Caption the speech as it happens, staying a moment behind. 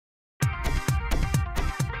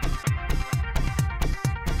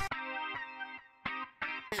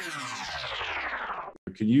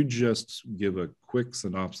Can you just give a quick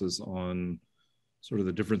synopsis on sort of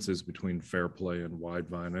the differences between FairPlay and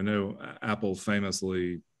Widevine? I know Apple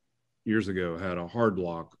famously years ago had a hard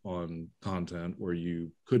lock on content where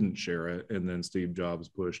you couldn't share it, and then Steve Jobs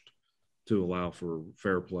pushed to allow for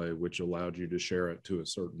FairPlay, which allowed you to share it to a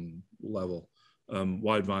certain level.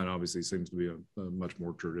 Widevine obviously seems to be a much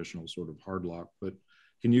more traditional sort of hard lock, but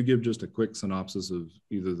can you give just a quick synopsis of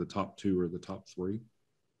either the top two or the top three?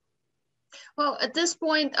 Well, at this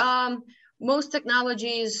point, most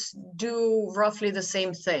technologies do roughly the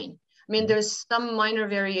same thing. I mean, there's some minor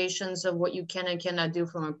variations of what you can and cannot do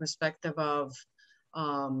from a perspective of,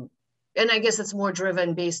 and I guess it's more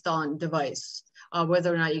driven based on device,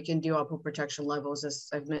 whether or not you can do output protection levels, as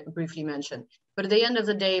I've briefly mentioned. But at the end of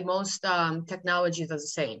the day, most technologies are the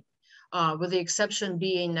same, with the exception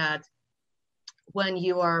being that when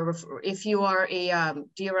you are, if you are a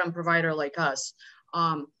DRM provider like us,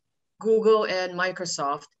 Google and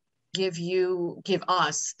Microsoft give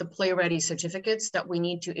us the PlayReady certificates that we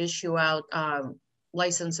need to issue out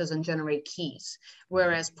licenses and generate keys.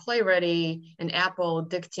 Whereas PlayReady and Apple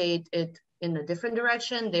dictate it in a different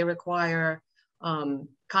direction. They require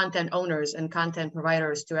content owners and content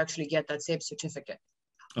providers to actually get that same certificate.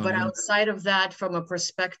 But outside of that, from a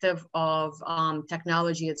perspective of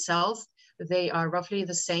technology itself, they are roughly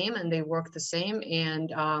the same and they work the same,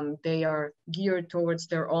 and they are geared towards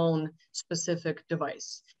their own specific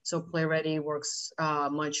device. So PlayReady works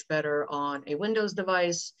much better on a Windows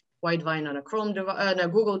device, Widevine on a Chrome device, a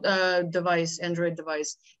Google device, Android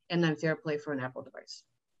device, and then FairPlay for an Apple device.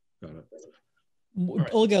 Got it. Right.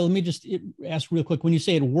 Olga, let me just ask real quick. When you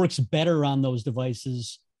say it works better on those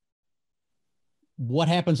devices, what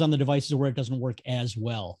happens on the devices where it doesn't work as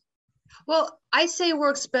well? Well, I say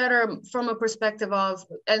works better from a perspective of,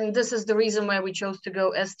 and this is the reason why we chose to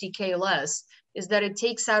go SDK less, is that it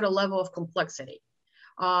takes out a level of complexity.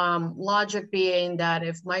 Logic being that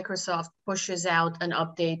if Microsoft pushes out an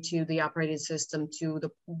update to the operating system, to the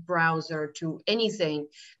browser, to anything,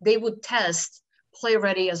 they would test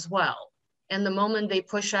PlayReady as well. And the moment they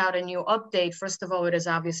push out a new update, first of all, it is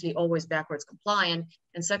obviously always backwards compliant.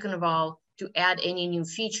 And second of all, to add any new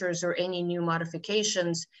features or any new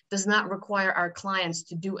modifications does not require our clients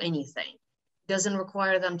to do anything. Doesn't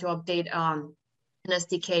require them to update an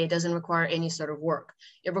SDK, doesn't require any sort of work.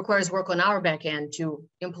 It requires work on our back end to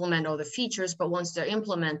implement all the features, but once they're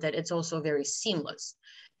implemented, it's also very seamless.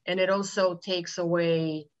 And it also takes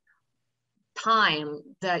away time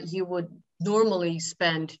that you would normally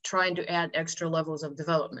spend trying to add extra levels of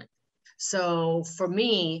development. So for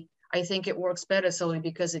me, I think it works better solely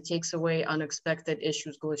because it takes away unexpected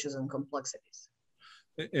issues, glitches, and complexities.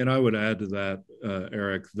 And I would add to that,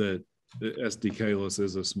 Eric, that SDK-less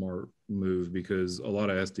is a smart move because a lot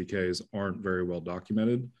of SDKs aren't very well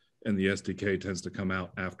documented, and the SDK tends to come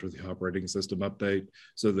out after the operating system update.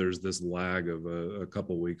 So there's this lag of a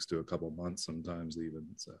couple weeks to a couple months sometimes even.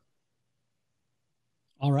 So.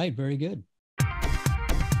 All right, very good.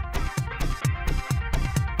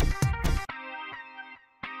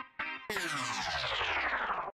 Yeah.